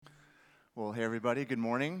Well, hey everybody, good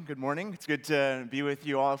morning. Good morning. It's good to be with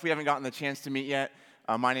you all. If we haven't gotten the chance to meet yet,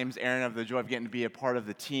 my name is Aaron. I have the joy of getting to be a part of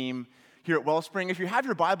the team here at Wellspring. If you have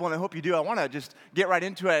your Bible, and I hope you do, I want to just get right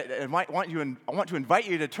into it. I want to invite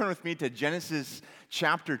you to turn with me to Genesis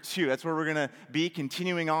chapter 2. That's where we're going to be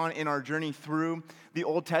continuing on in our journey through the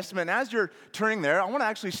Old Testament. And as you're turning there, I want to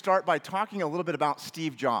actually start by talking a little bit about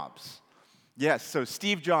Steve Jobs. Yes, so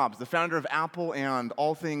Steve Jobs, the founder of Apple and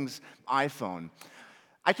all things iPhone.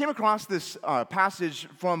 I came across this passage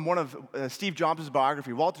from one of Steve Jobs'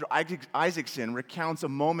 biography. Walter Isaacson recounts a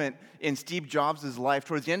moment in Steve Jobs' life,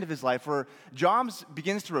 towards the end of his life, where Jobs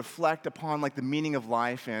begins to reflect upon the meaning of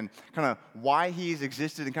life and kind of why he's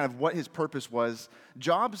existed and kind of what his purpose was.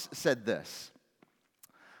 Jobs said this: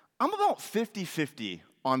 "I'm about 50-50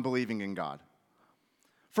 on believing in God.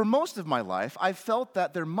 For most of my life, I've felt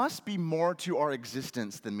that there must be more to our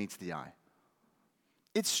existence than meets the eye.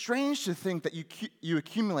 It's strange to think that you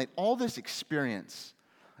accumulate all this experience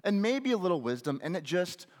and maybe a little wisdom, and it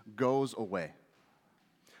just goes away.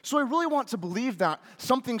 So I really want to believe that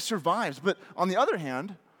something survives, but on the other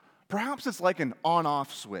hand, perhaps it's like an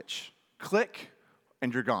on-off switch. Click,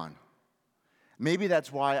 and you're gone. Maybe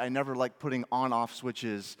that's why I never like putting on-off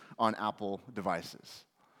switches on Apple devices.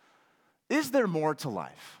 Is there more to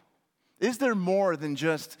life? Is there more than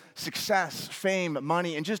just success, fame,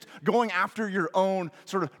 money, and just going after your own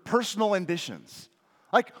sort of personal ambitions?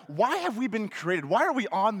 Why have we been created? Why are we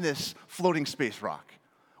on this floating space rock?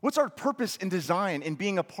 What's our purpose and design in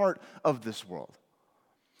being a part of this world?"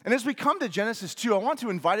 And as we come to Genesis 2, I want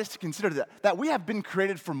to invite us to consider that we have been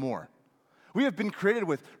created for more. We have been created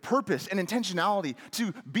with purpose and intentionality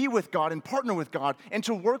to be with God and partner with God and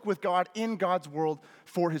to work with God in God's world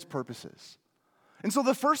for His purposes. And so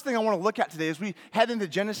the first thing I want to look at today as we head into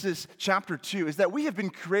Genesis chapter 2 is that we have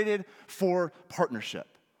been created for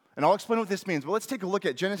partnership. And I'll explain what this means, but let's take a look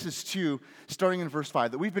at Genesis 2, starting in verse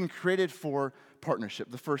 5, that we've been created for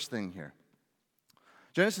partnership, the first thing here.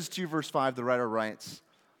 Genesis 2, verse 5, the writer writes,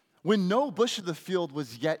 "When no bush of the field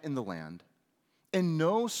was yet in the land, and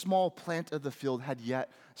no small plant of the field had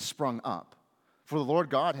yet sprung up, for the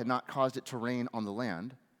Lord God had not caused it to rain on the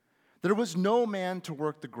land, there was no man to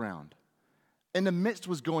work the ground. And the mist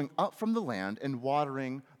was going up from the land and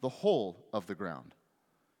watering the whole of the ground.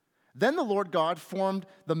 Then the Lord God formed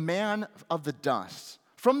the man of the dust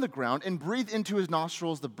from the ground and breathed into his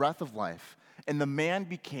nostrils the breath of life, and the man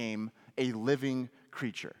became a living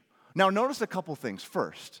creature." Now notice a couple things.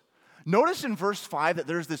 First, notice in verse 5 that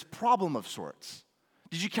there's this problem of sorts.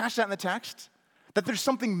 Did you catch that in the text? That there's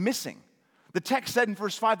something missing. The text said in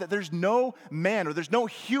verse 5 that there's no man or there's no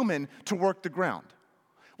human to work the ground.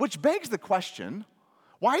 Which begs the question,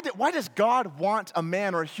 why does God want a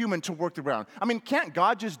man or a human to work the ground? I mean, can't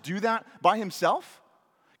God just do that by himself?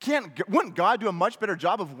 Wouldn't God do a much better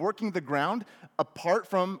job of working the ground apart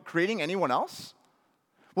from creating anyone else?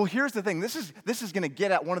 Well, here's the thing. This is going to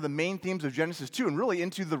get at one of the main themes of Genesis 2 and really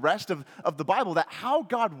into the rest of the Bible, that how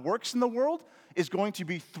God works in the world is going to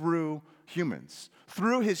be through humans,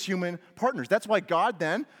 through his human partners. That's why God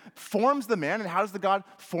then forms the man. And how does the God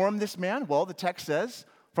form this man? Well, the text says,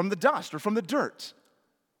 from the dust or from the dirt.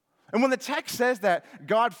 And when the text says that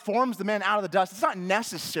God forms the man out of the dust, it's not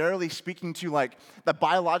necessarily speaking to the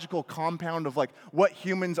biological compound of what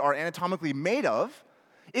humans are anatomically made of.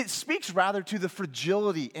 It speaks rather to the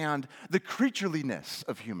fragility and the creatureliness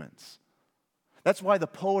of humans. That's why the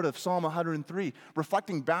poet of Psalm 103,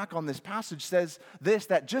 reflecting back on this passage, says this,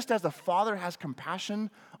 that just as a father has compassion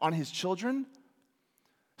on his children,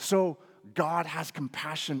 so God has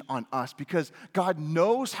compassion on us, because God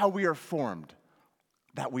knows how we are formed,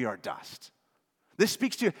 that we are dust. This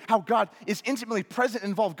speaks to how God is intimately present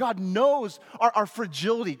and involved. God knows our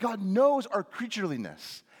fragility. God knows our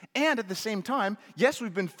creatureliness. And at the same time, yes,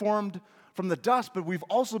 we've been formed from the dust, but we've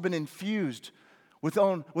also been infused with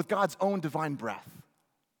God's own divine breath.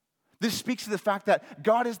 This speaks to the fact that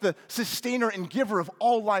God is the sustainer and giver of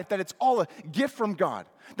all life, that it's all a gift from God.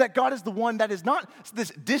 That God is the one that is not this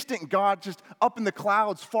distant God just up in the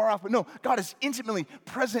clouds, far off. But no, God is intimately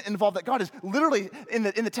present and involved. That God is literally, in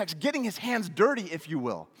the text, getting his hands dirty, if you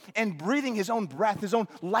will, and breathing his own breath, his own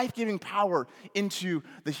life-giving power into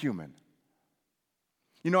the human.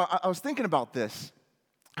 You know, I was thinking about this,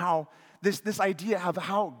 how this idea of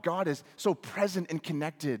how God is so present and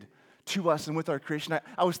connected to us and with our creation.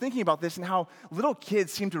 I was thinking about this and how little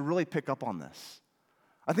kids seem to really pick up on this.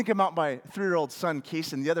 I think about my 3-year-old son,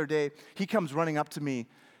 Kason. The other day, he comes running up to me,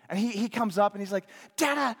 and he comes up and he's like,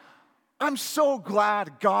 "Dada, I'm so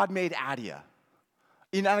glad God made Adia."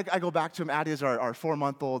 You know, I go back to him. Adia's our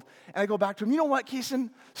 4-month-old, and I go back to him. "You know what, Kason?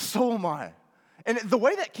 So am I." And the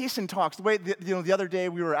way that Kason talks, the way, the other day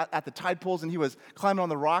we were at the tide pools and he was climbing on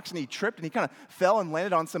the rocks and he tripped and he kind of fell and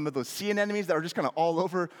landed on some of those sea anemones that were just kind of all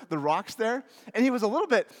over the rocks there. And he was a little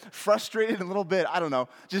bit frustrated and a little bit, I don't know,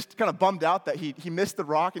 just kind of bummed out that he missed the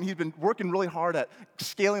rock, and he'd been working really hard at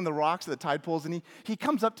scaling the rocks at the tide pools. And he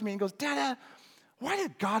comes up to me and goes, "Dada, why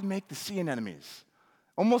did God make the sea anemones?"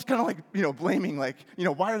 Almost kind of like, blaming, like,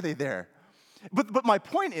 why are they there? But my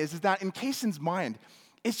point is that in Kason's mind,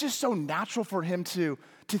 it's just so natural for him to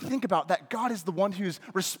think about that God is the one who's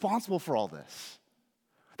responsible for all this.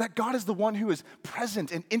 That God is the one who is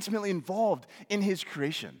present and intimately involved in his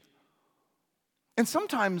creation. And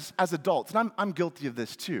sometimes as adults, and I'm guilty of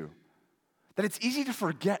this too, that it's easy to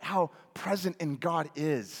forget how present in God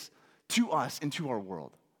is to us and to our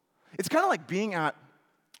world. It's kind of like being at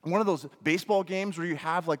one of those baseball games where you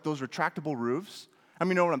have like those retractable roofs. I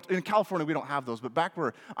mean, in California, we don't have those, but back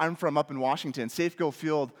where I'm from, up in Washington, Safeco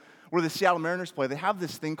Field, where the Seattle Mariners play, they have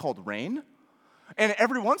this thing called rain. And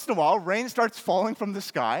every once in a while, rain starts falling from the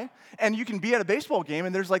sky, and you can be at a baseball game,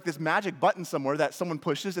 and there's like this magic button somewhere that someone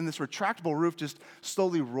pushes, and this retractable roof just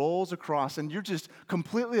slowly rolls across, and you're just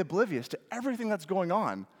completely oblivious to everything that's going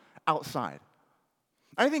on outside.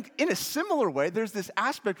 I think in a similar way, there's this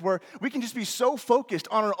aspect where we can just be so focused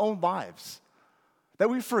on our own lives that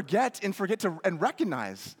we forget to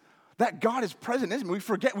recognize that God is present, isn't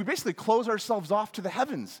it? We basically close ourselves off to the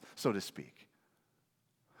heavens, so to speak.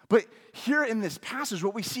 But here in this passage,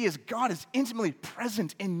 what we see is God is intimately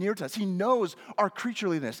present and near to us. He knows our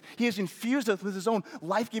creatureliness. He has infused us with his own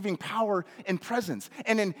life-giving power and presence.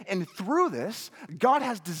 And through this, God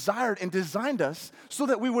has desired and designed us so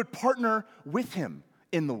that we would partner with him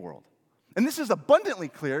in the world. And this is abundantly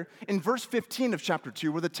clear in verse 15 of chapter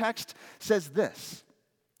 2, where the text says this: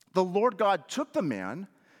 "The Lord God took the man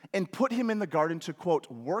and put him in the garden to,"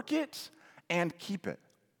 quote, "work it and keep it."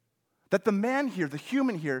 That the man here, the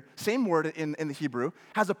human here, same word in the Hebrew,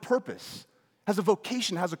 has a purpose, has a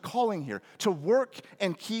vocation, has a calling here, to work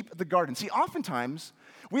and keep the garden. See, oftentimes,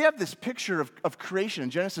 we have this picture of creation in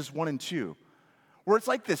Genesis 1 and 2, where it's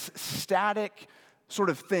like this static sort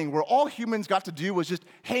of thing where all humans got to do was just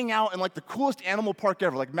hang out in like the coolest animal park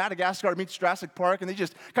ever, like Madagascar meets Jurassic Park, and they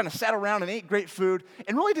just kind of sat around and ate great food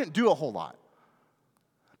and really didn't do a whole lot.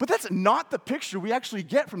 But that's not the picture we actually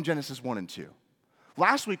get from Genesis 1 and 2.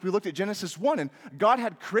 Last week we looked at Genesis 1, and God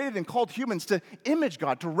had created and called humans to image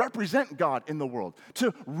God, to represent God in the world,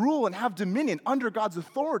 to rule and have dominion under God's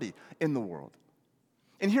authority in the world.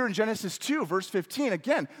 And here in Genesis 2, verse 15,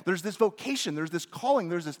 again, there's this vocation, there's this calling,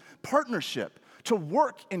 there's this partnership to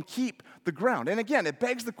work and keep the ground. And again, it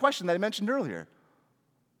begs the question that I mentioned earlier.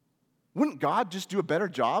 Wouldn't God just do a better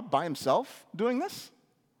job by himself doing this?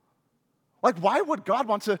 Like, why would God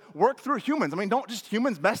want to work through humans? I mean, don't just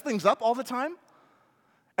humans mess things up all the time?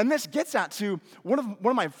 And this gets at to one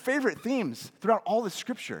of my favorite themes throughout all the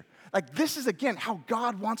scripture. Like, this is, again, how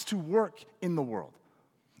God wants to work in the world.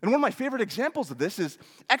 And one of my favorite examples of this is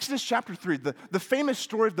Exodus chapter 3, the famous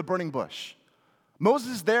story of the burning bush. Moses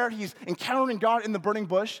is there, he's encountering God in the burning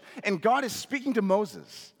bush, and God is speaking to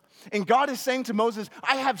Moses. And God is saying to Moses,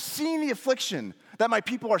 "I have seen the affliction that my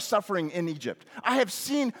people are suffering in Egypt. I have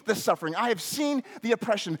seen the suffering. I have seen the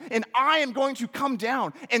oppression, and I am going to come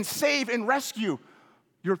down and save and rescue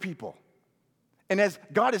your people." And as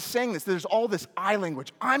God is saying this, there's all this I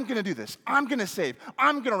language. I'm going to do this. I'm going to save.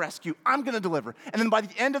 I'm going to rescue. I'm going to deliver. And then by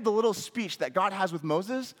the end of the little speech that God has with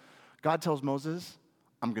Moses, God tells Moses,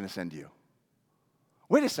 "I'm going to send you."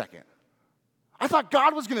 Wait a second. I thought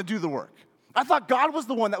God was going to do the work. I thought God was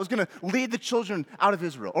the one that was going to lead the children out of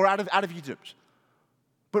Israel or out of Egypt.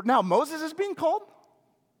 But now Moses is being called?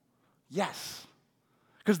 Yes.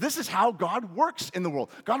 Because this is how God works in the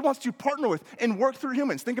world. God wants to partner with and work through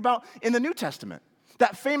humans. Think about in the New Testament,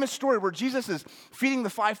 that famous story where Jesus is feeding the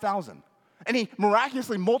 5,000. And he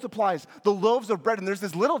miraculously multiplies the loaves of bread. And there's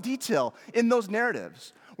this little detail in those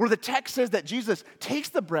narratives where the text says that Jesus takes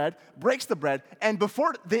the bread, breaks the bread, and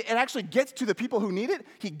before it actually gets to the people who need it,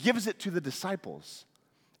 he gives it to the disciples.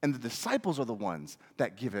 And the disciples are the ones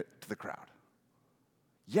that give it to the crowd.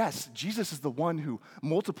 Yes, Jesus is the one who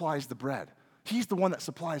multiplies the bread. He's the one that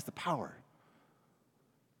supplies the power.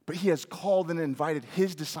 But he has called and invited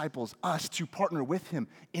his disciples, us, to partner with him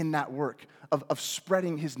in that work of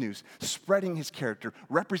spreading his news, spreading his character,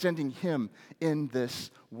 representing him in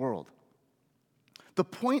this world. The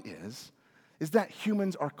point is that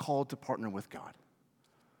humans are called to partner with God.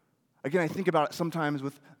 Again, I think about it sometimes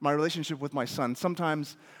with my relationship with my son.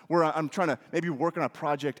 Sometimes where I'm trying to maybe work on a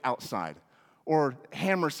project outside or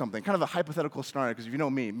hammer something, kind of a hypothetical scenario, because if you know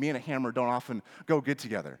me and a hammer don't often go good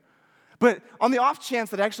together. But on the off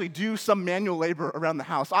chance that I actually do some manual labor around the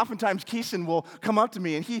house, oftentimes Keeson will come up to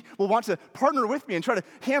me and he will want to partner with me and try to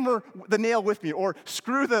hammer the nail with me or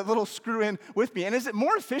screw the little screw in with me. And is it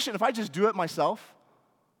more efficient if I just do it myself?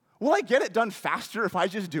 Will I get it done faster if I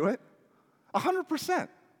just do it? 100%.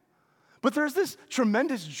 But there's this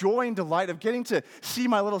tremendous joy and delight of getting to see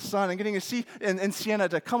my little son and getting to see and Sienna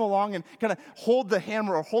to come along and kind of hold the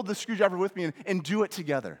hammer or hold the screwdriver with me and do it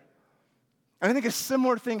together. And I think a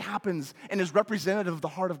similar thing happens and is representative of the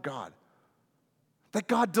heart of God. That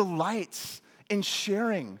God delights in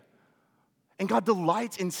sharing, and God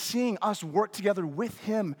delights in seeing us work together with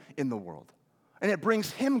Him in the world. And it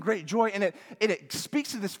brings Him great joy, and it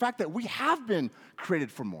speaks to this fact that we have been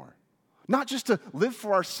created for more. Not just to live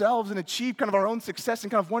for ourselves and achieve kind of our own success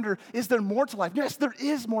and kind of wonder, is there more to life? Yes, there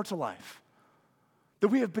is more to life. That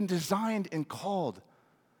we have been designed and called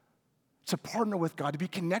to partner with God, to be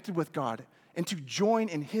connected with God, and to join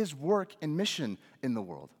in His work and mission in the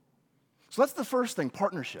world. So that's the first thing,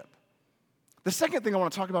 partnership. The second thing I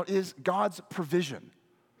want to talk about is God's provision.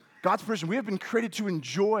 God's provision. We have been created to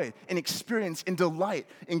enjoy and experience and delight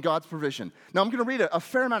in God's provision. Now I'm going to read a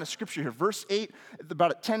fair amount of scripture here. Verse 8,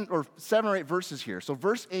 about 10 or 7 or 8 verses here. So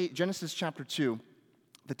verse 8, Genesis chapter 2,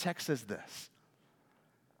 the text says this.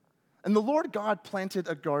 And the Lord God planted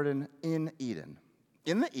a garden in Eden,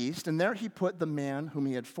 in the east, and there He put the man whom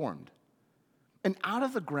He had formed. And out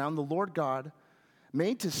of the ground the Lord God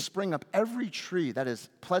made to spring up every tree that is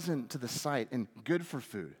pleasant to the sight and good for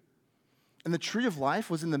food. And the tree of life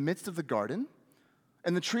was in the midst of the garden,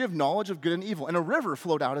 and the tree of knowledge of good and evil. And a river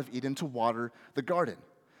flowed out of Eden to water the garden.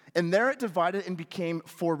 And there it divided and became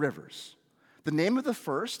 4 rivers. The name of the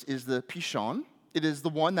first is the Pishon. It is the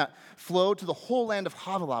one that flowed to the whole land of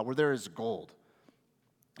Havilah, where there is gold.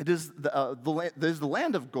 It is the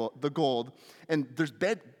land of gold, and there's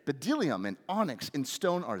bdellium and onyx and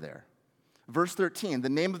stone are there. Verse 13, the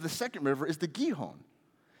name of the second river is the Gihon.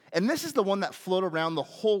 And this is the one that flowed around the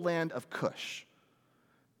whole land of Cush.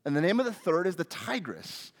 And the name of the third is the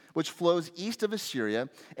Tigris, which flows east of Assyria.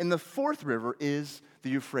 And the fourth river is the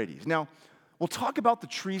Euphrates. Now, we'll talk about the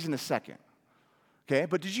trees in a second. Okay,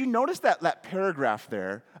 but did you notice that paragraph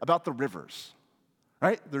there about the rivers?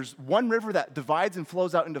 Right? There's one river that divides and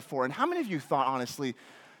flows out into 4. And how many of you thought, honestly,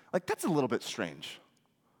 like, that's a little bit strange?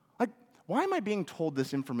 Like, why am I being told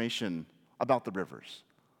this information about the rivers?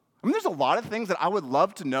 I mean, there's a lot of things that I would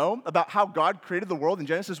love to know about how God created the world in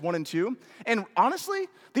Genesis 1 and 2. And honestly,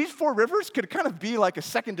 these 4 rivers could kind of be like a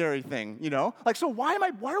secondary thing, you know? Like, so why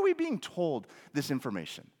are we being told this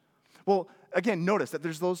information? Well, again, notice that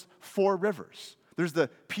there's those 4 rivers. There's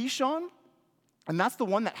the Pishon, and that's the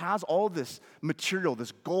one that has all this material,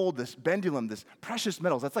 this gold, this bdellium, this precious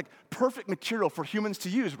metals. That's like perfect material for humans to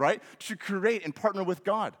use, right? To create and partner with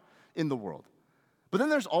God in the world. But then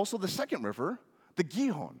there's also the second river, the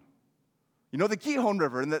Gihon. You know, the Gihon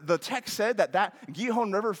River, and the text said that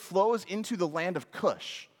Gihon River flows into the land of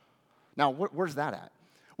Cush. Now, where's that at?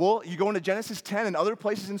 Well, you go into Genesis 10 and other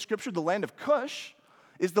places in Scripture, the land of Cush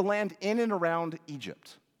is the land in and around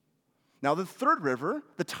Egypt. Now, the third river,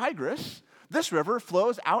 the Tigris, this river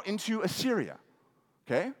flows out into Assyria,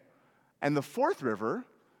 okay? And the fourth river,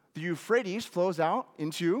 the Euphrates, flows out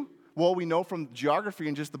into, well, we know from geography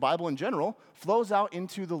and just the Bible in general, flows out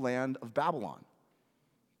into the land of Babylon.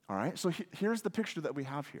 All right, so here's the picture that we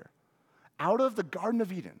have here. Out of the Garden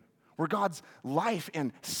of Eden, where God's life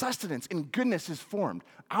and sustenance and goodness is formed,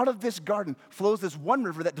 out of this garden flows this one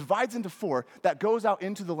river that divides into 4 that goes out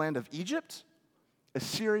into the land of Egypt,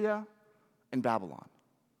 Assyria, and Babylon.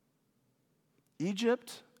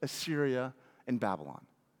 Egypt, Assyria, and Babylon.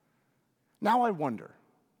 Now I wonder,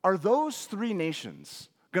 are those 3 nations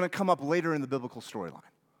going to come up later in the biblical storyline?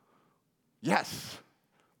 Yes.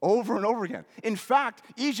 Over and over again. In fact,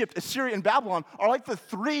 Egypt, Assyria, and Babylon are like the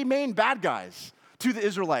 3 main bad guys to the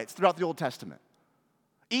Israelites throughout the Old Testament.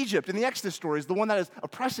 Egypt, in the Exodus story, is the one that is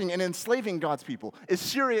oppressing and enslaving God's people.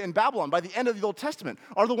 Assyria and Babylon, by the end of the Old Testament,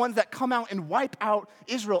 are the ones that come out and wipe out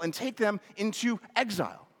Israel and take them into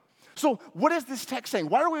exile. So what is this text saying?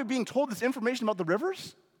 Why are we being told this information about the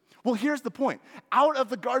rivers? Well, here's the point. Out of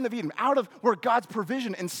the Garden of Eden, out of where God's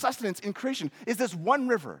provision and sustenance in creation is this one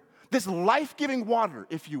river, this life-giving water,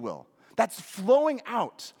 if you will, that's flowing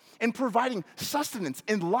out and providing sustenance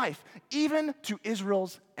and life even to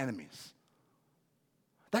Israel's enemies.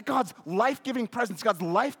 That God's life-giving presence, God's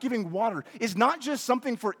life-giving water is not just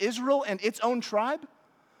something for Israel and its own tribe,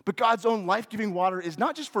 but God's own life-giving water is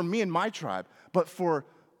not just for me and my tribe, but for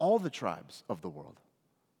all the tribes of the world.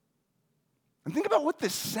 And think about what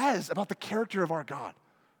this says about the character of our God.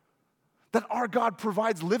 That our God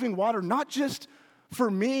provides living water not just for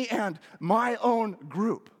me and my own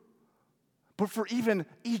group, but for even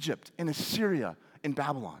Egypt and Assyria and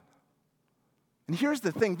Babylon. And here's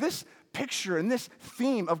the thing, this picture and this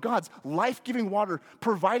theme of God's life-giving water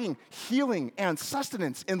providing healing and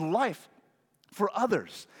sustenance in life for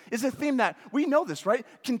others is a theme that, we know this, right,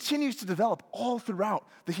 continues to develop all throughout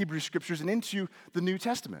the Hebrew Scriptures and into the New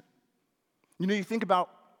Testament. You know, you think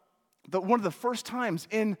about one of the first times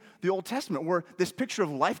in the Old Testament where this picture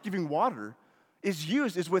of life-giving water is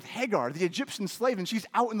used is with Hagar, the Egyptian slave, and she's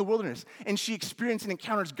out in the wilderness, and she experiences and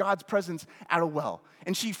encounters God's presence at a well,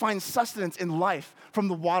 and she finds sustenance in life from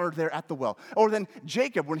the water there at the well. Or then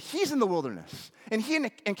Jacob, when he's in the wilderness, and he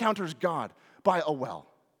encounters God by a well.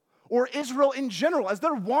 Or Israel in general, as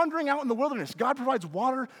they're wandering out in the wilderness, God provides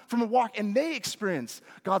water from a rock, and they experience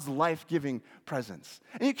God's life-giving presence.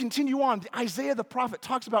 And you continue on, Isaiah the prophet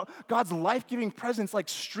talks about God's life-giving presence like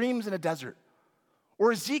streams in a desert.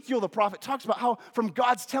 Or Ezekiel the prophet talks about how from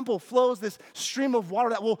God's temple flows this stream of water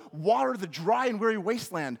that will water the dry and weary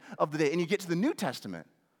wasteland of the day. And you get to the New Testament,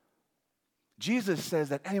 Jesus says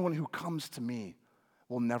that anyone who comes to me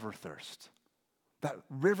will never thirst. That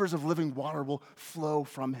rivers of living water will flow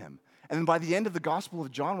from him. And then by the end of the Gospel of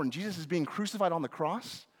John, when Jesus is being crucified on the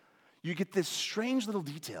cross, you get this strange little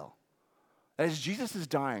detail. That as Jesus is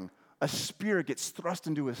dying, a spear gets thrust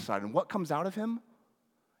into his side. And what comes out of him?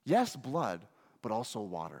 Yes, blood, but also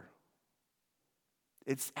water.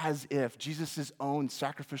 It's as if Jesus' own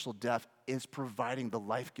sacrificial death is providing the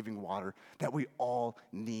life-giving water that we all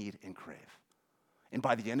need and crave. And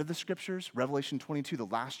by the end of the Scriptures, Revelation 22, the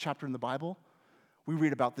last chapter in the Bible, we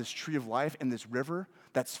read about this tree of life and this river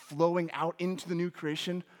that's flowing out into the new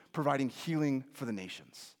creation, providing healing for the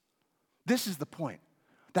nations. This is the point.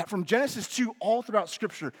 That from Genesis 2 all throughout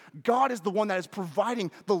Scripture, God is the one that is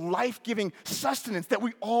providing the life-giving sustenance that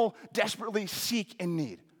we all desperately seek and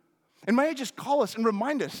need. And may I just call us and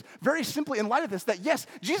remind us very simply in light of this that yes,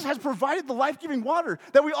 Jesus has provided the life-giving water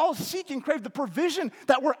that we all seek and crave, the provision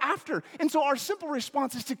that we're after. And so our simple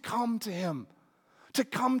response is to come to him, to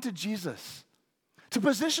come to Jesus, to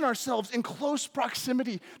position ourselves in close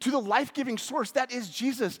proximity to the life-giving source that is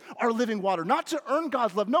Jesus, our living water. Not to earn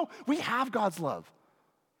God's love. No, we have God's love.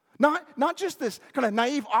 Not just this kind of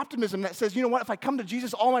naive optimism that says, you know what, if I come to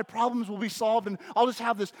Jesus, all my problems will be solved and I'll just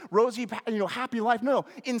have this rosy, happy life. No,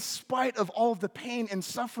 in spite of all of the pain and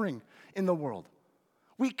suffering in the world,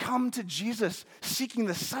 we come to Jesus seeking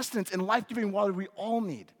the sustenance and life-giving water we all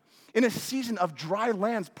need. In a season of dry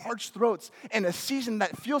lands, parched throats, and a season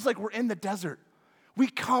that feels like we're in the desert, we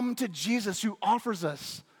come to Jesus who offers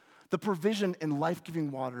us the provision and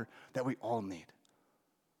life-giving water that we all need.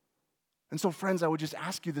 And so, friends, I would just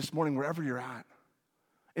ask you this morning, wherever you're at,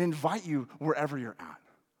 and invite you wherever you're at.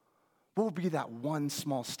 What will be that one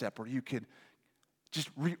small step where you could just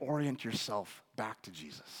reorient yourself back to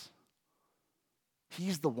Jesus?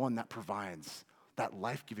 He's the one that provides that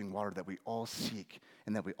life-giving water that we all seek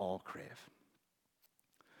and that we all crave.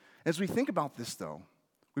 As we think about this, though,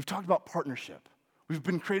 we've talked about partnership. We've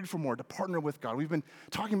been created for more, to partner with God. We've been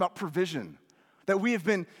talking about provision, that we have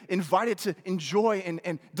been invited to enjoy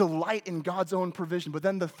and delight in God's own provision. But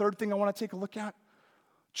then the third thing I want to take a look at,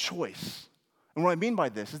 choice. And what I mean by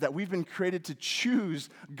this is that we've been created to choose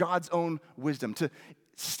God's own wisdom, to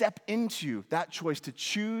step into that choice, to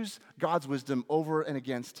choose God's wisdom over and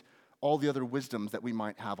against all the other wisdoms that we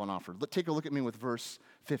might have on offer. Take a look at me with verse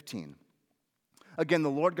 15. Again, the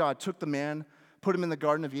Lord God took the man, put him in the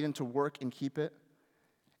Garden of Eden to work and keep it.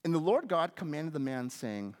 And the Lord God commanded the man,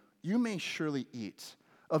 saying, you may surely eat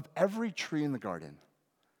of every tree in the garden,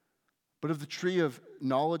 but of the tree of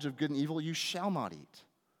knowledge of good and evil you shall not eat.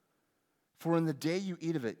 For in the day you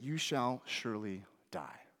eat of it, you shall surely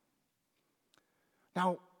die.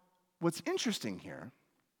 Now, what's interesting here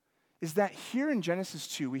is that here in Genesis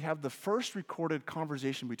 2, we have the first recorded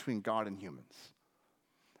conversation between God and humans.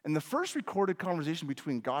 And the first recorded conversation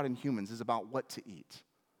between God and humans is about what to eat.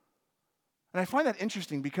 And I find that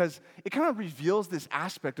interesting because it kind of reveals this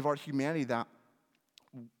aspect of our humanity that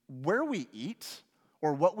where we eat,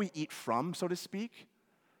 or what we eat from, so to speak,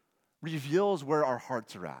 reveals where our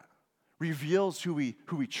hearts are at, reveals who we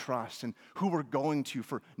trust and who we're going to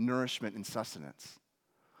for nourishment and sustenance.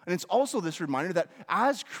 And it's also this reminder that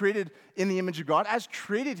as created in the image of God, as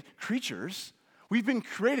created creatures, we've been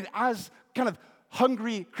created as kind of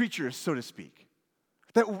hungry creatures, so to speak.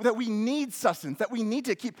 That we need sustenance, that we need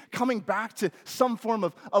to keep coming back to some form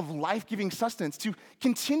of life-giving sustenance to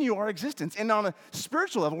continue our existence. And on a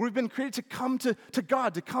spiritual level, we've been created to come to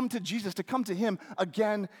God, to come to Jesus, to come to him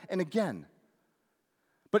again and again.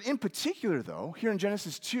 But in particular, though, here in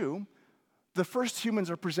Genesis 2, the first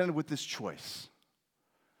humans are presented with this choice.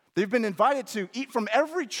 They've been invited to eat from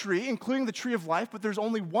every tree, including the tree of life, but there's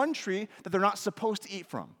only one tree that they're not supposed to eat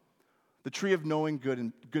from, the tree of knowing good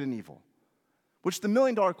and evil. Which the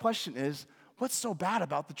million-dollar question is, what's so bad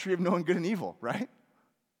about the tree of knowing good and evil, right?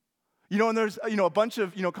 And there's, a bunch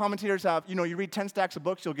of, commentators have, you read 10 stacks of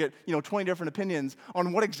books, you'll get, 20 different opinions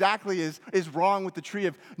on what exactly is wrong with the tree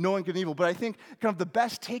of knowing good and evil. But I think kind of the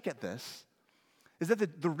best take at this is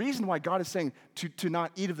that the reason why God is saying to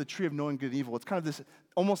not eat of the tree of knowing good and evil, it's kind of this,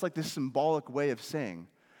 almost like this symbolic way of saying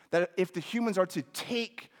that if the humans are to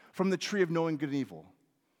take from the tree of knowing good and evil,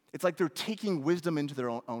 it's like they're taking wisdom into their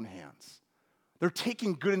own hands. They're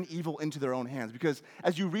taking good and evil into their own hands, because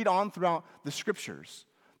as you read on throughout the scriptures,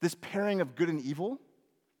 this pairing of good and evil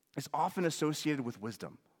is often associated with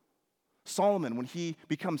wisdom. Solomon, when he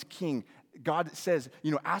becomes king, God says,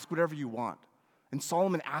 ask whatever you want. And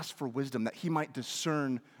Solomon asked for wisdom that he might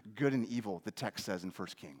discern good and evil, the text says in 1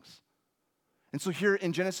 Kings. And so here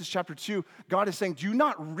in Genesis chapter 2, God is saying, do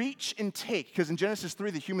not reach and take, because in Genesis 3,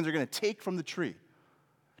 the humans are going to take from the tree.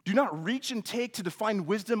 Do not reach and take to define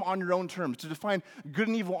wisdom on your own terms, to define good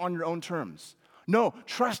and evil on your own terms. No,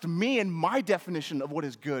 trust me and my definition of what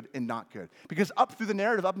is good and not good. Because up through the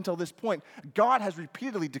narrative, up until this point, God has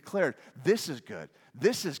repeatedly declared, this is good,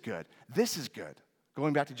 this is good, this is good.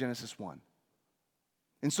 Going back to Genesis 1.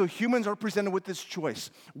 And so humans are presented with this choice.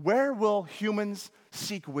 Where will humans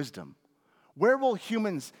seek wisdom? Where will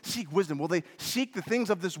humans seek wisdom? Will they seek the things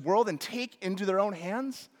of this world and take into their own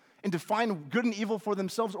hands and define good and evil for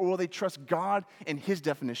themselves? Or will they trust God and his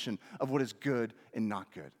definition of what is good and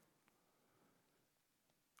not good?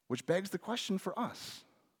 Which begs the question for us.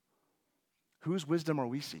 Whose wisdom are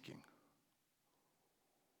we seeking?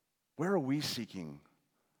 Where are we seeking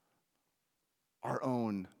our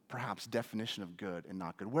own, perhaps, definition of good and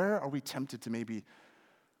not good? Where are we tempted to maybe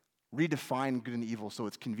redefine good and evil so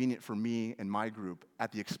it's convenient for me and my group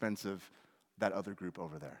at the expense of that other group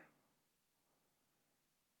over there?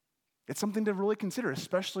 It's something to really consider,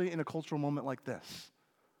 especially in a cultural moment like this,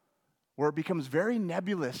 where it becomes very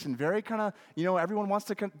nebulous and very kind of, everyone wants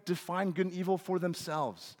to define good and evil for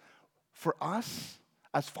themselves. For us,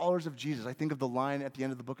 as followers of Jesus, I think of the line at the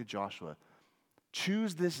end of the book of Joshua,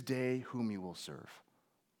 choose this day whom you will serve.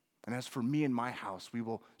 And as for me and my house, we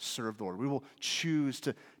will serve the Lord. We will choose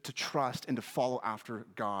to trust and to follow after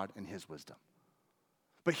God and his wisdom.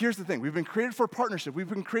 But here's the thing. We've been created for partnership. We've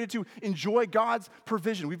been created to enjoy God's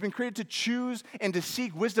provision. We've been created to choose and to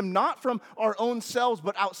seek wisdom, not from our own selves,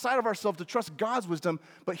 but outside of ourselves, to trust God's wisdom.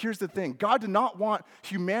 But here's the thing. God did not want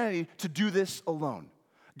humanity to do this alone.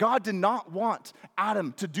 God did not want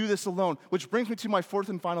Adam to do this alone, which brings me to my fourth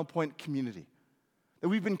and final point, community. That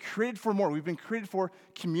we've been created for more. We've been created for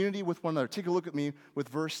community with one another. Take a look at me with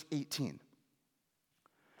verse 18.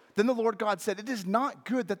 Then the Lord God said, it is not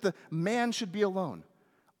good that the man should be alone.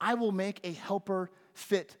 I will make a helper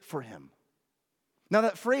fit for him. Now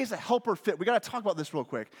that phrase, a helper fit, we got to talk about this real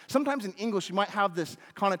quick. Sometimes in English, you might have this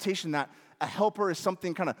connotation that a helper is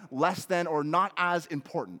something kind of less than or not as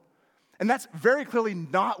important. And that's very clearly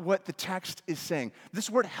not what the text is saying. This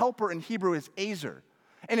word helper in Hebrew is ezer.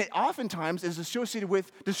 And it oftentimes is associated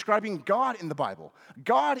with describing God in the Bible.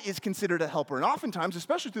 God is considered a helper. And oftentimes,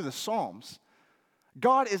 especially through the Psalms,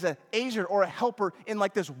 God is an ezer or a helper in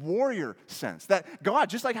like this warrior sense. That God,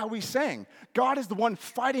 just like how we sang, God is the one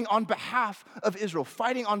fighting on behalf of Israel,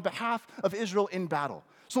 fighting on behalf of Israel in battle.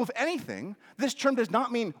 So if anything, this term does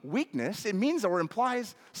not mean weakness. It means or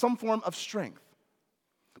implies some form of strength.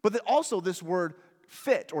 But that also this word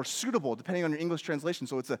fit or suitable, depending on your English translation,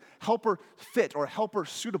 so it's a helper fit or helper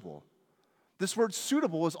suitable. This word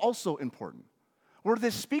suitable is also important, where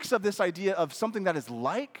this speaks of this idea of something that is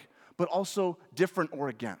like, but also different or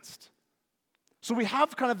against. So we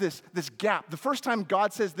have kind of this gap. The first time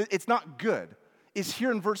God says that it's not good is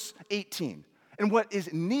here in verse 18. And what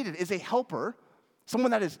is needed is a helper,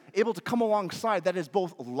 someone that is able to come alongside that is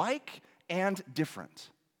both like and different.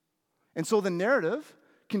 And so the narrative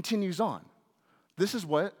continues on. This is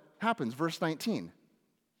what happens, verse 19.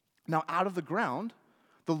 Now out of the ground,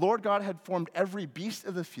 the Lord God had formed every beast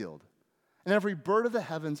of the field and every bird of the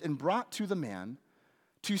heavens and brought to the man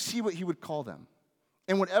to see what he would call them.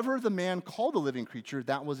 And whatever the man called the living creature,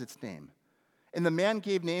 that was its name. And the man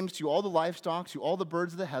gave names to all the livestock, to all the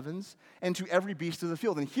birds of the heavens, and to every beast of the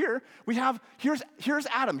field. And here we have, here's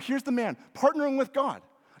Adam, here's the man, partnering with God.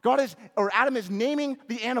 Adam is naming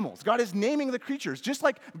the animals. God is naming the creatures. Just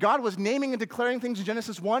like God was naming and declaring things in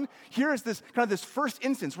Genesis 1, here is this kind of this first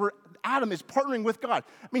instance where Adam is partnering with God.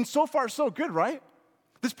 I mean, so far so good, right?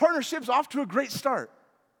 This partnership's off to a great start.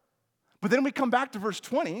 But then we come back to verse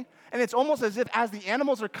 20, and it's almost as if as the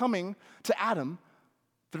animals are coming to Adam,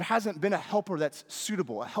 There hasn't been a helper that's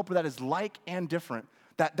suitable, a helper that is like and different,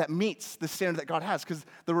 that meets the standard that God has, because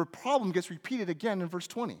the problem gets repeated again in verse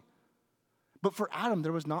 20. But for Adam,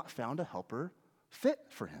 there was not found a helper fit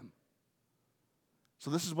for him.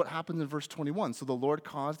 So this is what happens in verse 21. So the Lord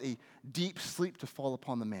caused a deep sleep to fall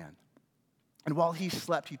upon the man. And while he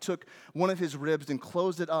slept, he took one of his ribs and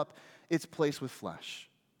closed it up its place with flesh.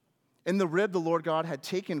 In the rib the Lord God had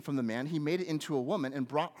taken from the man, he made it into a woman and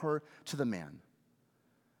brought her to the man.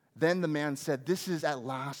 Then the man said, "This is at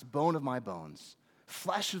last bone of my bones,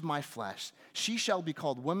 flesh of my flesh. She shall be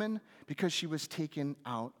called woman because she was taken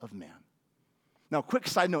out of man." Now, quick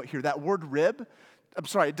side note here, that word rib,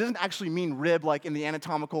 it doesn't actually mean rib like in the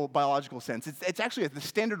anatomical, biological sense. It's actually the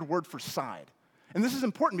standard word for side. And this is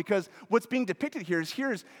important because what's being depicted here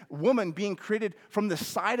is woman being created from the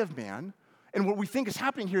side of man. And what we think is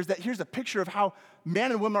happening here is that here's a picture of how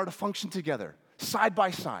man and woman are to function together, side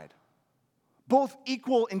by side. Both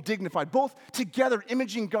equal and dignified, both together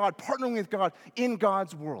imaging God, partnering with God in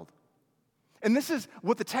God's world. And this is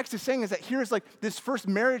what the text is saying, is that here is like this first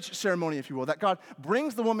marriage ceremony, if you will, that God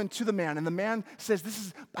brings the woman to the man, and the man says, "This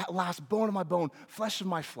is at last bone of my bone, flesh of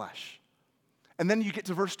my flesh." And then you get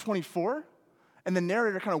to verse 24, and the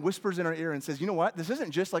narrator kind of whispers in our ear and says, "You know what? This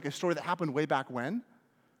isn't just like a story that happened way back when,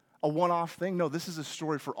 a one-off thing. No, this is a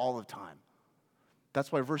story for all of time."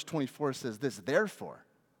 That's why verse 24 says this, "Therefore,"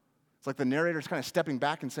 it's like the narrator's kind of stepping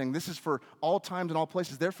back and saying, this is for all times and all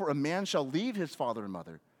places. "Therefore, a man shall leave his father and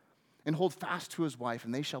mother and hold fast to his wife,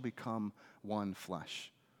 and they shall become one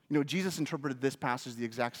flesh." You know, Jesus interpreted this passage the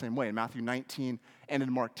exact same way in Matthew 19 and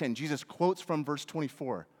in Mark 10. Jesus quotes from verse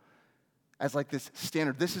 24 as like this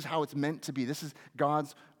standard. This is how it's meant to be. This is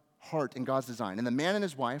God's heart and God's design. "And the man and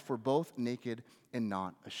his wife were both naked and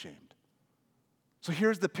not ashamed." So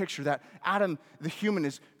here's the picture that Adam, the human,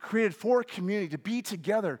 is created for a community to be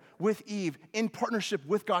together with Eve in partnership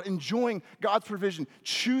with God, enjoying God's provision,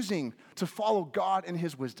 choosing to follow God and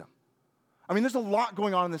his wisdom. I mean, there's a lot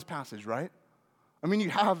going on in this passage, right? I mean, you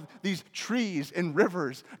have these trees and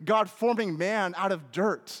rivers, God forming man out of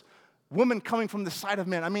dirt, woman coming from the side of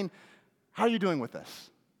man. I mean, how are you doing with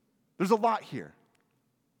this? There's a lot here.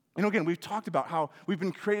 You know, again, we've talked about how we've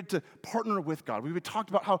been created to partner with God. We've talked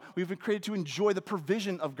about how we've been created to enjoy the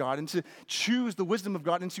provision of God and to choose the wisdom of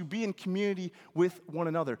God and to be in community with one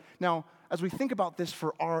another. Now, as we think about this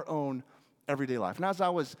for our own everyday life, and as I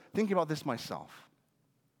was thinking about this myself,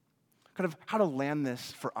 kind of how to land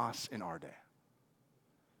this for us in our day,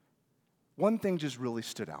 one thing just really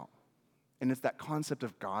stood out, and it's that concept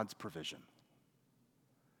of God's provision.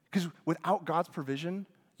 Because without God's provision,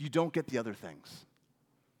 you don't get the other things.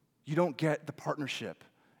 You don't get the partnership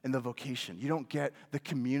and the vocation. You don't get the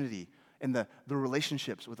community and the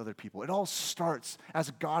relationships with other people. It all starts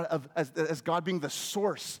as God being the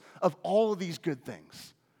source of all of these good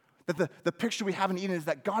things. That the picture we have in Eden is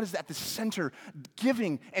that God is at the center,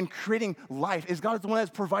 giving and creating life. God is the one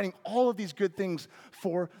that's providing all of these good things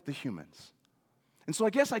for the humans. And so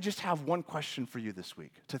I guess I just have one question for you this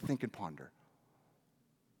week to think and ponder.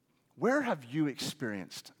 Where have you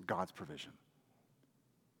experienced God's provision?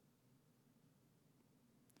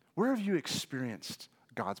 Where have you experienced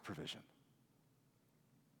God's provision?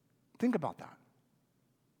 Think about that.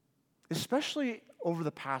 Especially over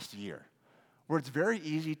the past year, where it's very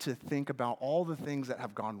easy to think about all the things that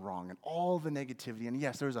have gone wrong and all the negativity. And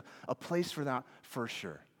yes, there's a place for that for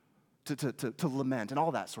sure, to lament and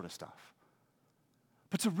all that sort of stuff.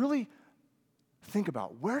 But to really think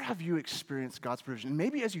about, where have you experienced God's provision? And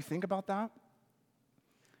maybe as you think about that,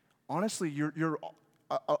 honestly,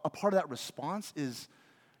 a part of that response is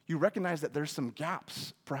you recognize that there's some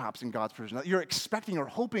gaps, perhaps, in God's provision, that you're expecting or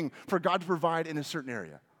hoping for God to provide in a certain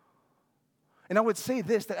area. And I would say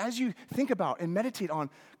this, that as you think about and meditate on,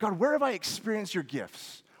 God, where have I experienced your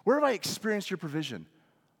gifts? Where have I experienced your provision?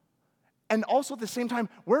 And also at the same time,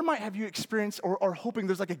 where might have you experienced or hoping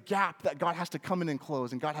there's like a gap that God has to come in and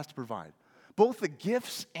close and God has to provide? Both the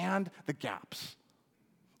gifts and the gaps.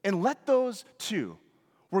 And let those two,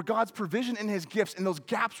 where God's provision and his gifts and those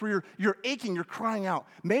gaps where you're aching, you're crying out,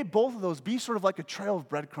 may both of those be sort of like a trail of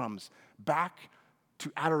breadcrumbs back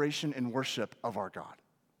to adoration and worship of our God.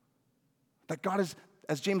 That God is,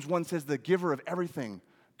 as James 1 says, the giver of everything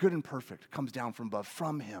good and perfect comes down from above,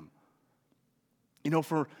 from him. You know,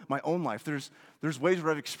 for my own life, there's ways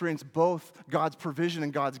where I've experienced both God's provision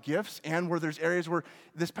and God's gifts, and where there's areas where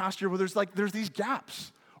this past year where there's these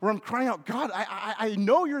gaps, where I'm crying out, God, I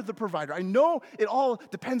know you're the provider. I know it all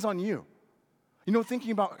depends on you. You know,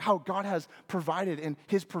 thinking about how God has provided and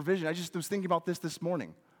his provision. I just was thinking about this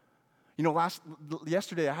morning. You know,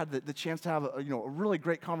 yesterday I had the chance to have a really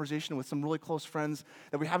great conversation with some really close friends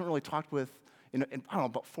that we haven't really talked with in I don't know,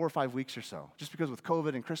 about 4 or 5 weeks or so, just because with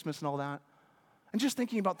COVID and Christmas and all that. And just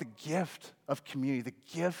thinking about the gift of community,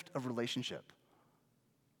 the gift of relationship.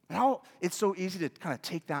 And how it's so easy to kind of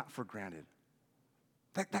take that for granted.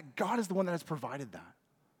 That God is the one that has provided that.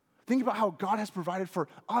 Think about how God has provided for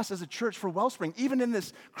us as a church, for Wellspring, even in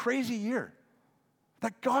this crazy year.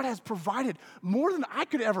 That God has provided more than I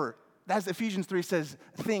could ever, as Ephesians 3 says,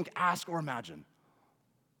 think, ask, or imagine.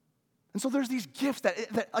 And so there's these gifts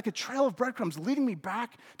that like a trail of breadcrumbs leading me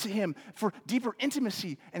back to him for deeper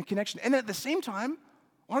intimacy and connection. And at the same time,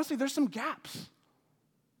 honestly, there's some gaps.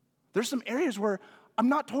 There's some areas where I'm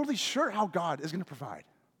not totally sure how God is going to provide.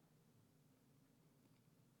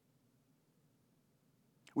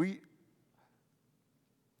 We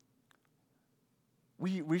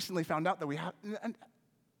recently found out that we were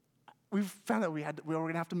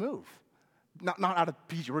going to have to move. Not out of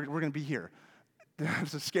PG, we're going to be here.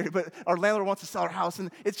 It's scary, but our landlord wants to sell our house,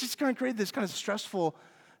 and it's just going to create this kind of stressful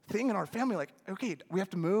thing in our family. Like, okay, we have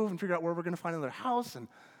to move and figure out where we're going to find another house and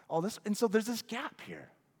all this. And so there's this gap here.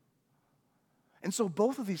 And so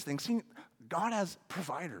both of these things, seeing God as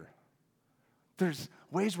provider, there's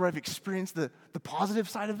ways where I've experienced the positive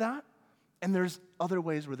side of that, and there's other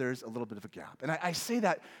ways where there's a little bit of a gap. And I say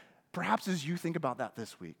that perhaps as you think about that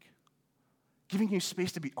this week, giving you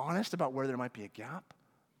space to be honest about where there might be a gap,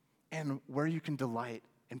 and where you can delight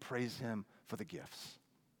and praise him for the gifts.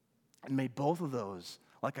 And may both of those,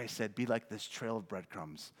 like I said, be like this trail of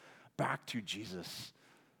breadcrumbs back to Jesus,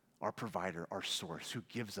 our provider, our source, who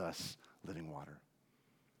gives us living water.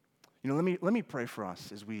 You know, let me pray for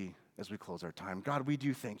us as we close our time. God, we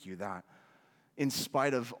do thank you that in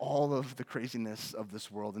spite of all of the craziness of this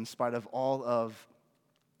world, in spite of all of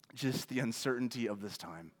just the uncertainty of this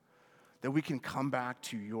time, that we can come back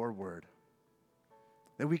to your word,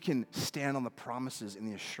 that we can stand on the promises and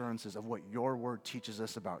the assurances of what your word teaches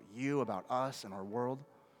us about you, about us, and our world.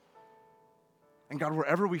 And God,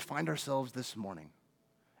 wherever we find ourselves this morning,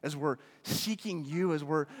 as we're seeking you, as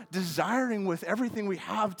we're desiring with everything we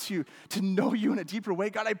have to know you in a deeper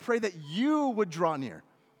way, God, I pray that you would draw near.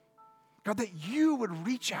 God, that you would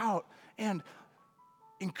reach out and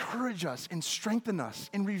encourage us and strengthen us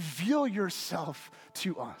and reveal yourself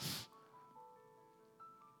to us.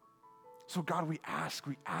 So God, we ask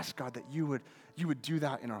God that you would do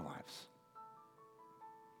that in our lives.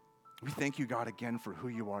 We thank you, God, again for who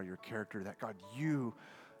you are, your character, that God, you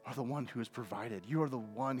are the one who has provided. You are the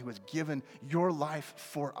one who has given your life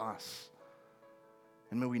for us.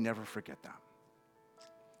 And may we never forget that.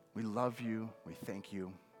 We love you. We thank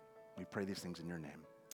you. We pray these things in your name.